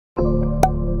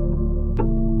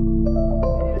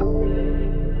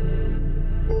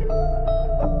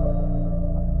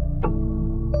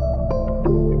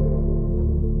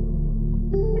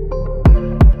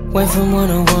Went from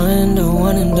 101 to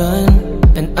one and done,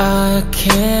 and I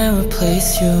can't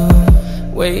replace you.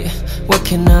 Wait, what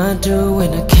can I do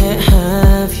when I can't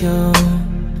have you?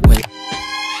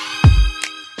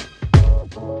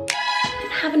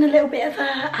 Having a little bit of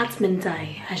a admin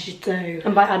day, as you do.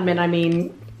 And by admin I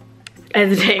mean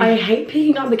editing. I hate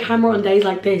picking up the camera on days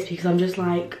like this because I'm just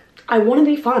like, I want to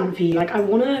be fun for you. Like, I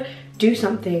want to do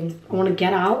something. I want to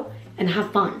get out and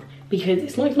have fun, because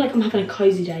it's not even like I'm having a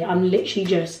cozy day. I'm literally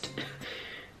just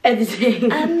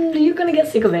editing, and you're gonna get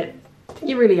sick of it.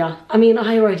 You really are. I mean,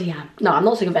 I already am. No, I'm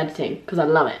not sick of editing because I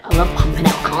love it. I love pumping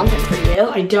out content for you.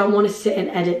 I don't want to sit and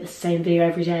edit the same video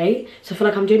every day. So I feel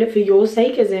like I'm doing it for your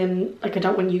sake, as in, like, I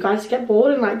don't want you guys to get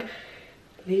bored and like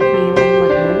leave me in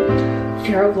like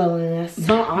fear of loneliness.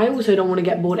 But I also don't want to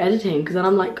get bored editing, because then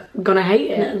I'm like gonna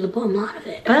hate it. At the bottom line of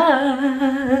it.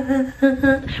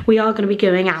 We are gonna be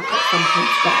going out at some point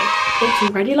today. It's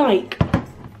already like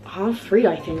 3:30,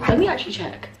 I think. Let me actually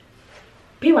check.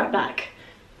 Be right back.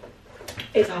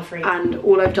 It's 3:30, and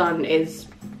all I've done is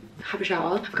have a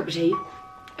shower, have a cup of tea,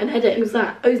 and edit. Who's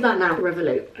that? Who's that now?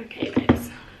 Revolut. Okay, babes.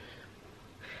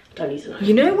 Don't need to know.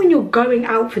 You know when you're going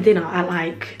out for dinner at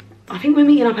like, I think we're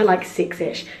meeting up at like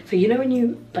 6ish. So you know when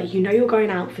you, like, you know you're going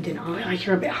out for dinner, like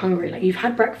you're a bit hungry, like you've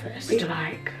had breakfast. But you're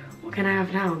like, what can I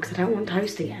have now? Because I don't want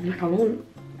toast again. Like, I want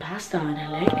pasta and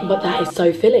halloumi. But that is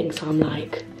so filling, so I'm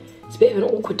like, it's a bit of an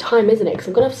awkward time, isn't it? Because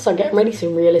I'm gonna have to start getting ready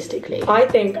soon, realistically. I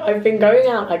think I've been going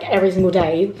out like every single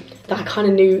day that I kind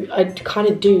of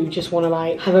do just want to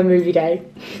like have a movie day.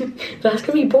 But that's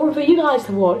gonna be boring for you guys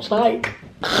to watch. Like,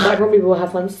 I probably will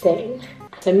have one sitting.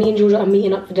 So me and Georgia are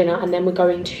meeting up for dinner, and then we're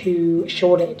going to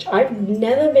Shoreditch. I've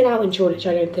never been out in Shoreditch,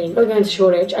 I don't think. We're going to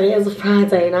Shoreditch, and it is a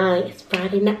Friday night. It's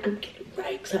Friday night, I'm getting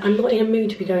break, so I'm not in a mood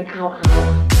to be going out. Do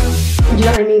you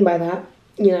know what I mean by that?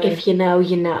 You know, if you know,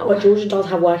 you know. But Georgia does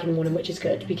have work in the morning, which is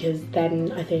good, because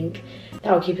then I think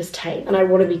that will keep us tame. And I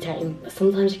want to be tame, but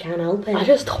sometimes you can't help it. I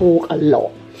just talk a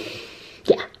lot.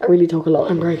 Yeah, I really talk a lot.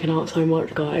 I'm breaking out so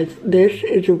much, guys. This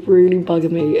is really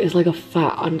bugging me. It's like a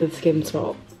fat under the skin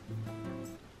spot.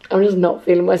 I'm just not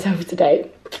feeling myself today.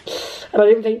 And I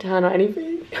didn't fake tan or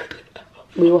anything.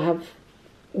 We will have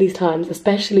these times,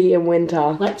 especially in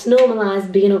winter. Let's normalise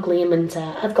being ugly in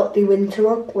winter. I've got the winter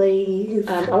uglies.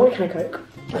 I want a can of Coke.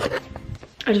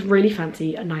 I just really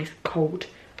fancy a nice cold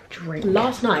drink.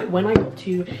 Last night when I got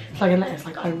to Flag and Lettuce,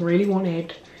 like, I really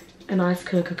wanted a nice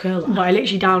Coca-Cola. But I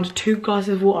literally downed 2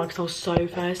 glasses of water because I was so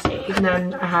thirsty. And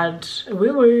then I had a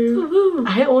woo-woo.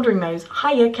 I hate ordering those.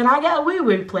 Hiya, can I get a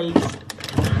woo-woo, please?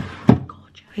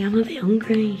 God, I am a bit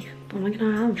hungry. What am I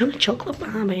gonna have? I'm a chocolate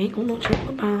bar, but I ain't got no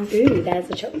chocolate bars. Ooh, there's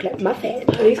a chocolate muffin.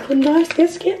 Are these called nice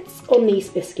biscuits or nice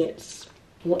biscuits?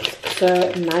 What's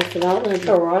so nice about them?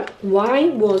 Alright. Why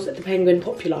was the penguin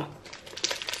popular?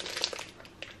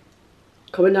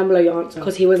 Comment down below your answer.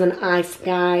 Because he was an ice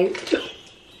guy.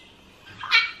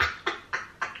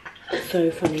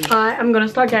 So funny. I am gonna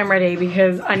start getting ready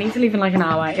because I need to leave in like an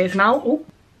hour. It's now, oh,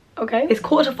 okay. It's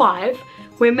 4:45.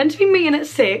 We're meant to be meeting at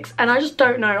 6, and I just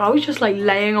don't know. I was just like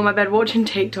laying on my bed watching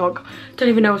TikTok. Don't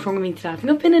even know what's wrong with me today. I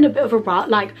think I've been in a bit of a rut.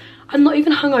 Like, I'm not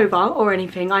even hungover or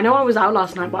anything. I know I was out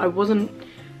last night, but I wasn't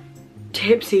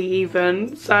tipsy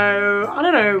even. So I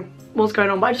don't know what's going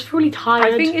on, but I just feel really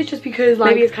tired. I think it's just because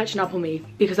like maybe it's catching up on me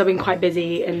because I've been quite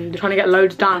busy and trying to get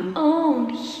loads done. Oh,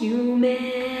 human.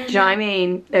 Do you know what I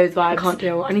mean? Those vibes. I can't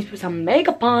deal. I need to put some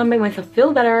makeup on, make myself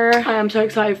feel better. I am so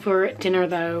excited for dinner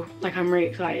though. Like, I'm really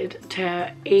excited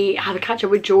to eat, have a catch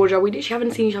up with Georgia. We literally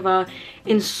haven't seen each other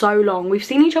in so long. We've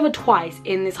seen each other twice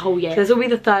in this whole year. So this will be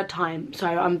the 3rd time. So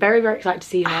I'm very, very excited to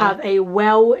see her. Have a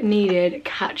well-needed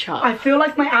catch up. I feel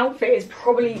like my outfit is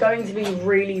probably going to be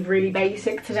really, really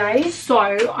basic today. So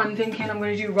I'm thinking I'm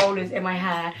going to do rollers in my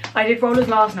hair. I did rollers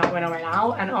last night when I went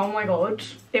out, and oh my god,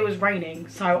 it was raining.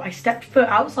 So I stepped foot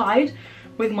outside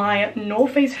with my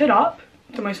North Face hood up,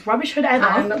 the most rubbish hood ever,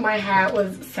 and my hair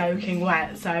was soaking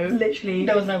wet. So literally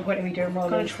there was no point in me doing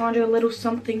rollers. I'm gonna try and do a little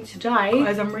something today,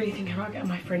 guys. I'm really thinking about getting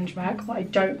my fringe back, but I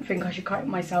don't think I should cut it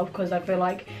myself because I feel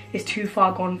like it's too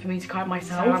far gone for me to cut it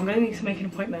myself. So I'm gonna need to make an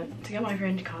appointment to get my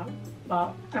fringe cut.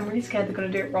 But I'm really scared they're gonna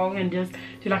do it wrong and just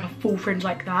do like a full fringe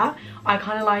like that. I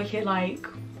kind of like it like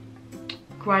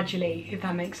gradually, if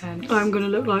that makes sense. I'm gonna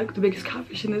look like the biggest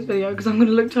catfish in this video because I'm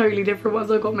gonna look totally different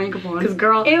once I've got makeup on. Because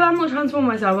girl, if I'm not transforming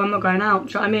myself, I'm not going out. Do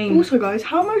you know what I mean? Also guys,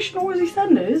 how emotional was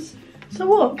EastEnders? So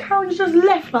what? Karen's just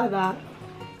left like that.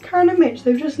 Karen and Mitch,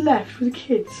 they've just left with the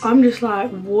kids. I'm just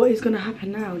like, what is gonna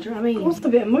happen now? Do you know what I mean? I was a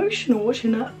bit emotional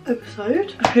watching that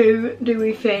episode. Who do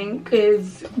we think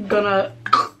is gonna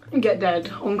get dead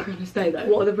on Christmas Day though?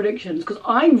 What are the predictions? Because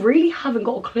I really haven't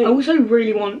got a clue. I also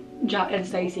really want Jack and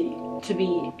Stacey to be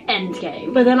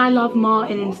endgame. But then I love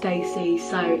Martin and Stacey,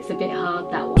 so it's a bit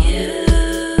hard, that one.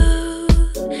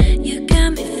 You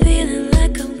got me feeling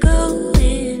like I'm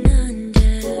going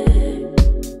under.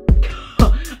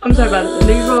 I'm so bad.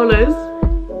 These rollers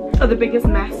are the biggest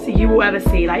mess you will ever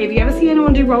see. Like, if you ever see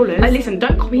anyone do rollers, like, listen,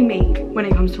 don't copy me when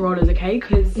it comes to rollers, okay?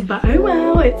 But oh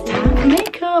well, it's time for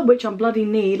makeup, which I bloody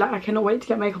need. Like, I cannot wait to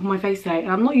get makeup on my face today,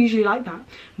 and I'm not usually like that,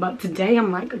 but today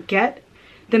I'm like, get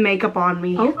the makeup on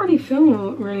me. I already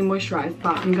feel really moisturized,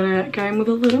 but I'm gonna go in with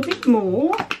a little bit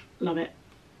more. Love it.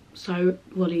 So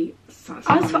bloody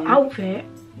satisfying. As for outfit,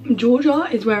 Georgia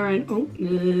is wearing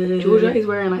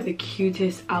like the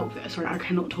cutest outfit. Sorry, I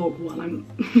cannot talk while I'm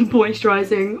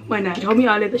moisturizing my neck. She told me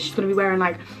earlier that she's gonna be wearing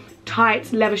like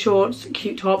tights, leather shorts,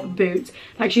 cute top, boots.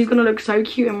 Like, she's gonna look so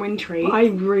cute and wintry. I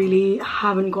really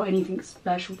haven't got anything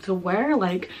special to wear.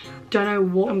 Like, don't know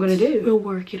what I'm gonna do. We'll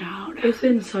work it out. It's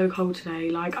been so cold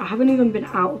today. Like, I haven't even been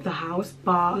out of the house,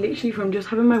 but literally from just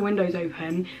having my windows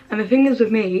open. And the thing is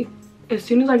with me, as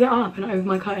soon as I get up and open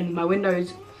my curtain, my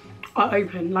windows are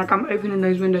open. Like, I'm opening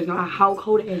those windows no matter how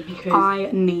cold it is, because I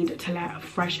need to let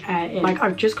fresh air in. Like,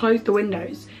 I've just closed the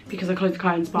windows because I closed the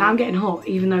curtains, but now I'm getting hot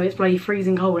even though it's bloody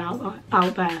freezing cold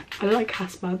out there. I look like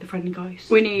Casper the Friendly Ghost.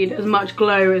 We need as much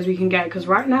glow as we can get, because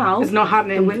right now it's not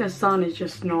happening. The winter sun is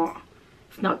just not,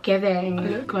 it's not giving. I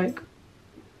look like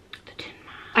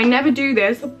I never do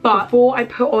this, but before I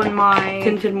put on my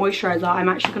tinted moisturizer, I'm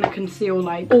actually going to conceal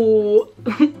like all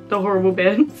the horrible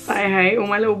bits that I hate, all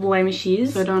my little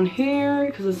blemishes. So down here,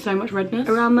 because there's so much redness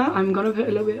around that, I'm going to put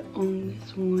a little bit on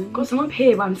this one. Got some up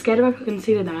here, but I'm scared if I put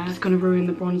concealer there, it's going to ruin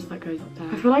the bronze that goes up there.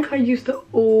 I feel like I used to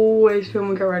always film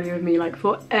and get ready with me, like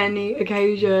for any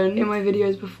occasion in my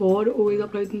videos before, to always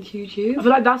upload them to YouTube. I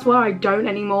feel like that's why I don't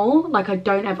anymore. Like, I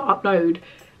don't ever upload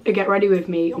a get ready with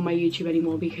me on my YouTube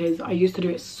anymore, because I used to do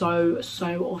it so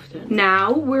often.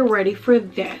 Now we're ready for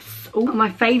this. Oh,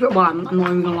 my favorite one, I'm not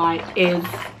even gonna lie, is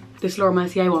this Laura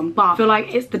Mercier one, but I feel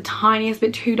like it's the tiniest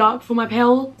bit too dark for my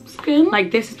pale skin. Like,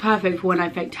 this is perfect for when I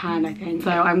fake tan, I think. So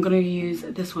I'm gonna use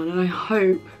this one, and I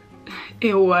hope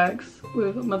it works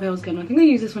with my pale skin. I think I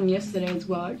used this one yesterday as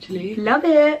well, actually. Love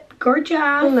it. Gorgeous.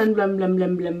 Blum, blum, blum,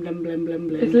 blum, blum, blum, blum, blum,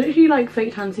 blum. It's literally like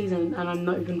fake tan season, and I'm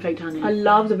not even fake tanning. I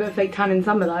loved a bit of fake tan in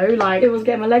summer though. Like, it was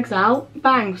getting my legs out,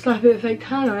 bang, slap a bit of fake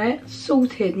tan on it,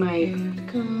 sorted, mate.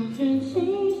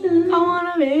 I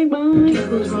want a big one.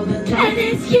 And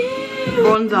it's you.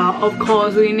 Bronzer, of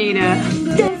course we need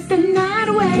it. Just the night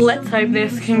away. Let's hope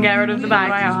this can get rid of the bag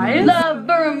of my eyes. Love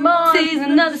Vermont sees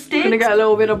another stick. I'm gonna get a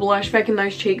little bit of blush back in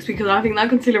those cheeks, because I think that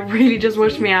concealer really just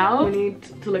washed me out. We need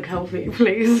to look healthy,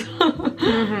 please.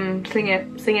 Sing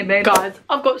it, babe. Guys,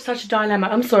 I've got such a dilemma.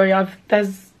 I'm sorry,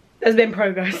 there's been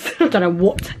progress. I don't know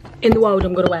what in the world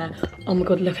I'm gonna wear. Oh my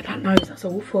god, look at that nose, that's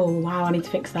awful. Wow, I need to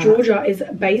fix that. Georgia is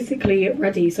basically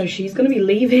ready, so she's gonna be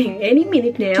leaving any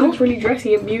minute now. She looks really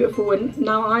dressy and beautiful, and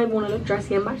now I want to look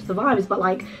dressy and match the vibes, but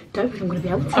like, don't think I'm gonna be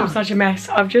able to. I'm such a mess.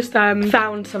 I've just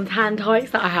found some tan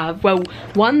tights that I have. Well,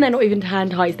 one, they're not even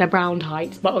tan tights, they're brown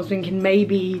tights, but I was thinking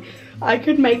maybe I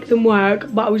could make them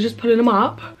work, but I was just pulling them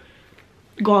up.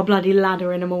 Got a bloody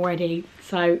ladder in them already,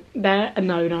 so they're a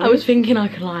no-no. I was thinking I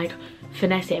could like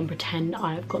finesse it and pretend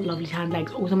I've got lovely tan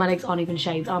legs. Also, my legs aren't even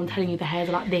shaved. I'm telling you, the hairs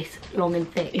are like this long and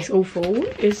thick. It's awful.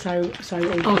 It's so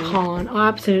awful. I can't. I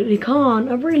absolutely can't.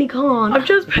 I really can't. I've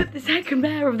just put the second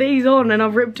pair of these on and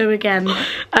I've ripped them again.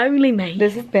 Only me.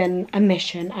 This has been a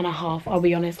mission and a half, I'll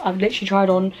be honest. I've literally tried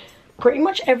on pretty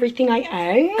much everything I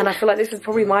own, and I feel like this is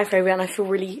probably my favourite, and I feel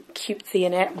really cutesy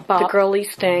in it. But the girly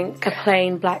stink, a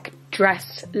plain black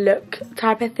dress look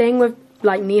type of thing with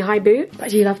like knee-high boots. I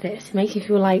do love this. It makes me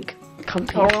feel like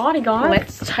comfy. Alrighty guys,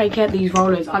 let's take out these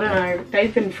rollers. I don't know,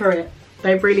 they've been through it.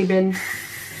 They've really been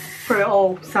through it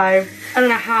all, so I don't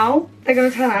know how they're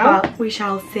gonna turn out, but we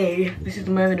shall see. This is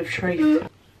the moment of truth.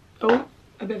 Oh,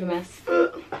 a bit of a mess.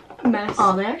 Mess.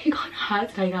 Oh, they actually kind of hurt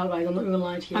to take out, guys. I'm not even gonna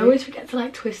lie to you. I always forget to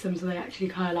like twist them so they actually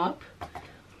curl up.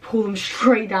 Pull them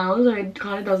straight down so it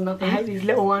kind of does nothing. I hate these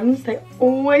little ones. They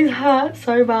always hurt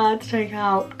so bad to take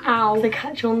out. Ow. They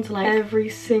catch on to like every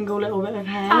single little bit of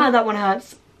hair. Ah, that one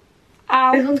hurts.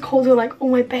 Ow. This one's caused with like all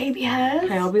my baby hairs.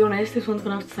 Okay, I'll be honest, this one's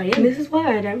gonna have to say it. And this is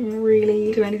why I don't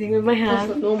really do anything with my hair. That's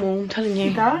not normal, I'm telling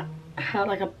you. That hurt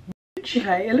like a bitch.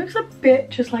 Okay, it looks a bit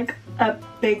just like a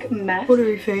big mess. What do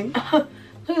you think?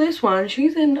 Look at this one,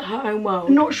 she's in her own world.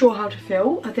 I'm not sure how to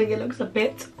feel. I think it looks a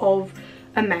bit of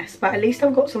a mess, but at least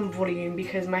I've got some volume,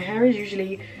 because my hair is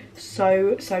usually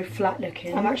so flat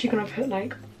looking. I'm actually gonna put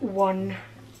like one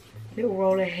little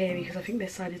roller here, because I think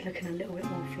this side is looking a little bit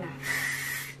more flat.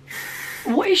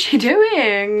 What is she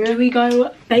doing? Do we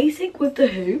go basic with the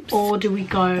hoops, or do we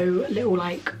go little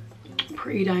like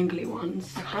pretty dangly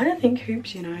ones. I kind of think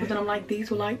hoops, you know. But then I'm like,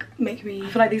 these will like make me, I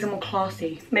feel like these are more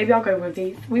classy. Maybe I'll go with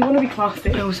these. We want to be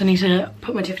classy. I also need to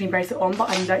put my Tiffany bracelet on,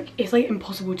 but I'm like, it's like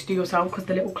impossible to do yourself because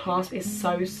the little clasp is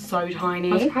so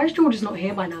tiny. I'm surprised Georgia's not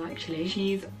here by now actually.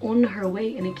 She's on her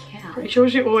way in a cab. Pretty sure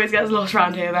she always gets lost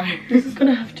around here though. This is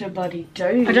gonna have to bloody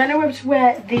do. I don't know whether to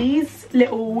wear these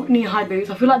little knee-high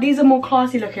boots. I feel like these are more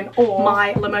classy looking, or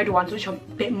my Lamoda ones which are a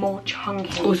bit more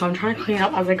chunky. Also, I'm trying to clean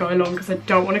up as I go along because I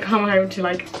don't want to come home to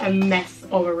like a mess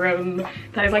of a room.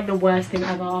 That is like the worst thing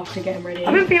ever after getting ready.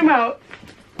 I've been thinking about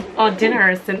our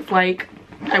dinner since like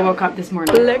I woke up this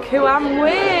morning. Look who I'm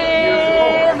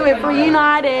with. We're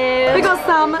reunited. We got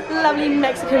some lovely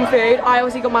Mexican food. I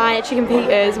obviously got my chicken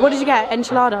pitas. What did you get?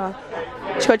 Enchilada.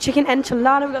 She got chicken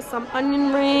enchilada. We got some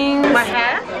onion rings. My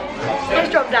hair has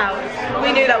dropped out.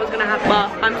 We knew that was gonna happen,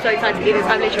 but I'm so excited to eat this.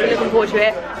 I'm literally looking forward to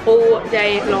it all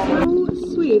day long. Oh,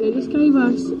 sweet. They just gave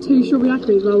us 2 strawberry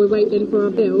daiquiris while we're waiting for our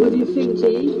bill. What do you think, G?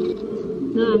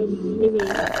 Nice, isn't it?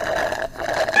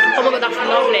 Oh my god, that's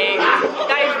lovely.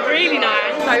 That is really nice.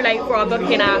 So late for our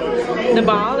booking at the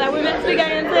bar that we're meant to be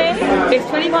going to. It's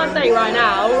 8:20 right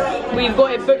now. We've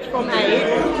got it booked from 8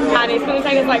 and it's going to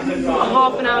take us like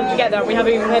half an hour to get there. We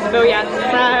haven't even paid the bill yet.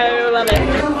 So love it.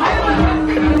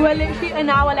 We were literally an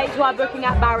hour late to our booking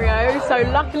at Barrio, so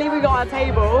luckily we got our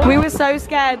table. We were so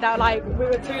scared that like we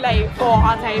were too late for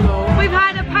our table. We've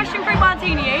had a passion fruit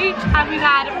martini each and we've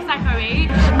had a prosecco each.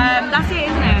 That's it,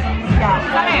 isn't it? Yeah.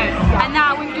 Is that it? Yeah. And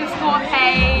now we've just got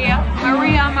a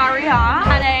Maria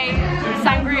and a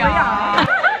sangria.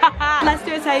 Let's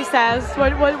do a taste test.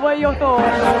 What are your thoughts?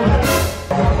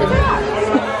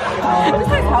 This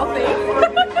tastes healthy.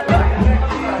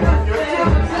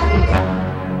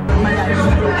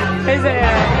 Is it?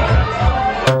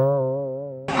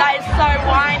 That is so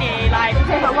winey. Like,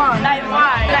 that is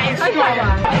wine. That is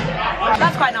strong.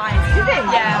 That's quite nice. Is it?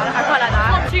 Yeah, I quite like that.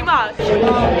 Not too much.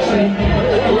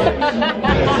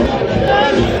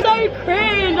 I'm so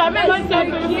cringe. I made myself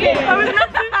so cute.